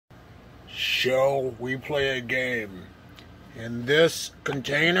Shall we play a game? In this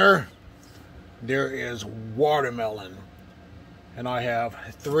container, there is watermelon. And I have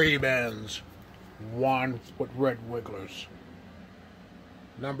 3 bins. 1 with red wigglers.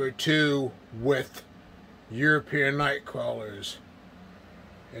 Number 2 with European night crawlers.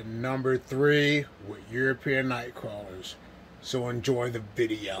 And number 3 with European night crawlers. So enjoy the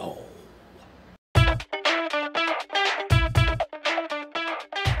video.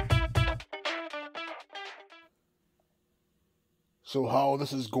 So how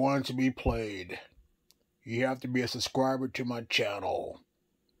this is going to be played. You have to be a subscriber to my channel.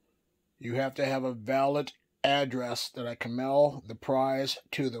 You have to have a valid address that I can mail the prize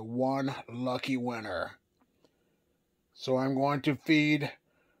to the one lucky winner. So I'm going to feed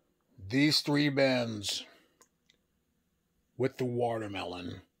these 3 bins with the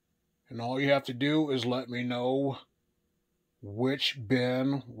watermelon. And all you have to do is let me know which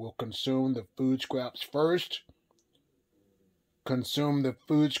bin will consume the food scraps first, consume the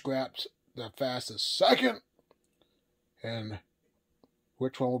food scraps the fastest second, and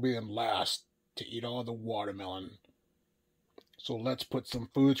which one will be in last to eat all the watermelon. So let's put some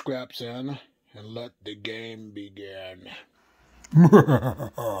food scraps in and let the game begin.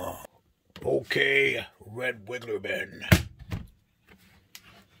 Okay, red wiggler bin.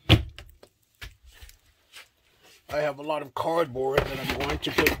 I have a lot of cardboard that I'm going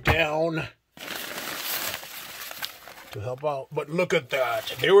to put down to help out. But look at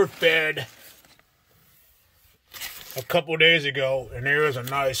that. They were fed a couple days ago, and there is a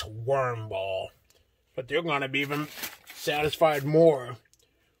nice worm ball. But they're going to be even satisfied more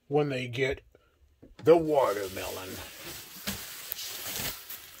when they get the watermelon.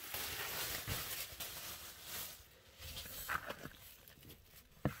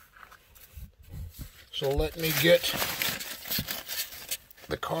 So let me get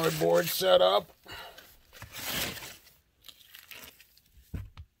the cardboard set up.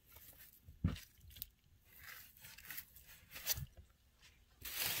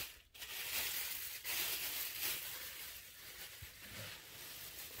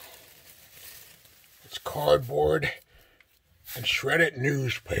 It's cardboard and shredded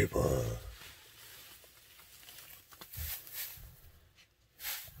newspaper.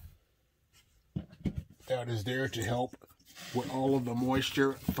 That is there to help with all of the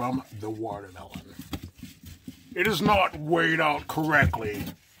moisture from the watermelon. It is not weighed out correctly,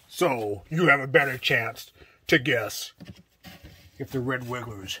 so you have a better chance to guess if the red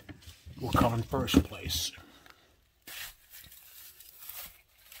wigglers will come in first place.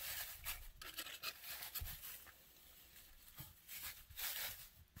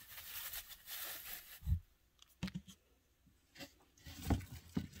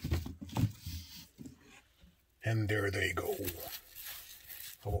 And there they go.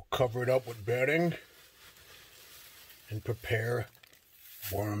 I will cover it up with bedding and prepare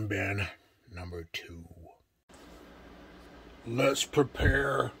worm bin number 2. Let's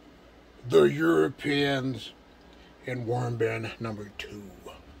prepare the Europeans in worm bin number 2.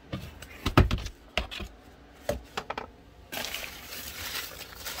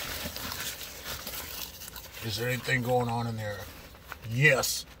 Is there anything going on in there?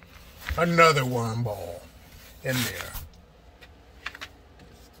 Yes, another worm ball in there.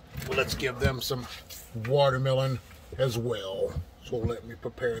 Well, let's give them some watermelon as well. So let me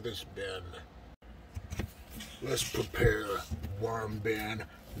prepare this bin. Let's prepare worm bin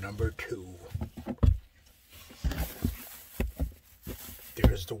number 2.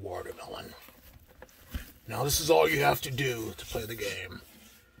 There's the watermelon. Now this is all you have to do to play the game.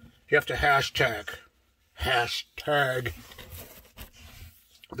 You have to hashtag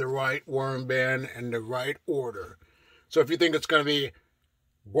the right worm bin in the right order. So if you think it's going to be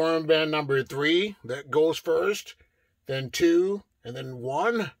worm bin number 3 that goes first, then 2, and then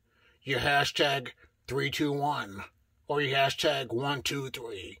 1, you hashtag 321, or you hashtag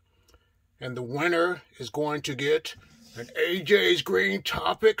 123. And the winner is going to get an AJ's Green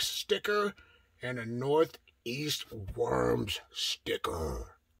Topics sticker and a Northeast Worms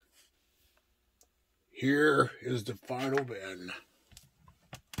sticker. Here is the final bin.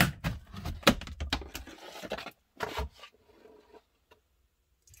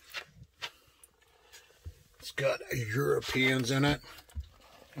 It's got Europeans in it.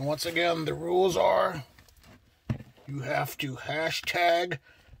 And once again, the rules are you have to hashtag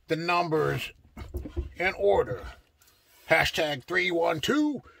the numbers in order. Hashtag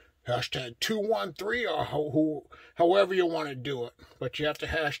 312, hashtag 213, or however you want to do it. But you have to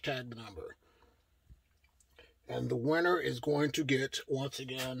hashtag the number. And the winner is going to get, once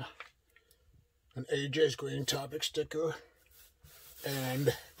again, an AJ's Green Topic sticker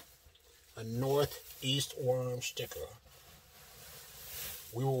and a northeast worm sticker.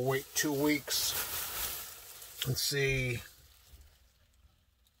 We will wait 2 weeks and see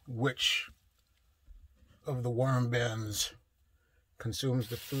which of the worm bins consumes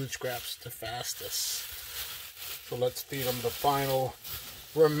the food scraps the fastest. So let's feed them the final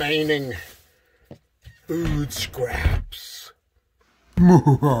remaining food scraps. Here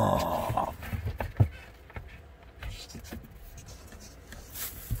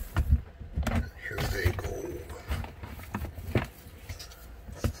they go.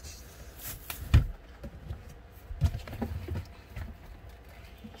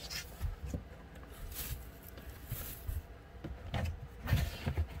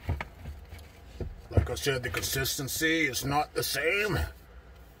 Like I said, the consistency is not the same,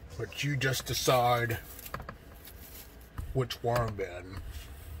 but you just decide which worm bin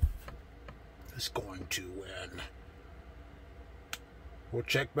is going to win. We'll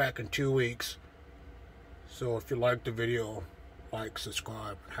check back in 2 weeks. So if you liked the video, like,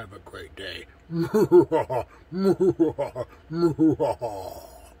 subscribe, have a great day.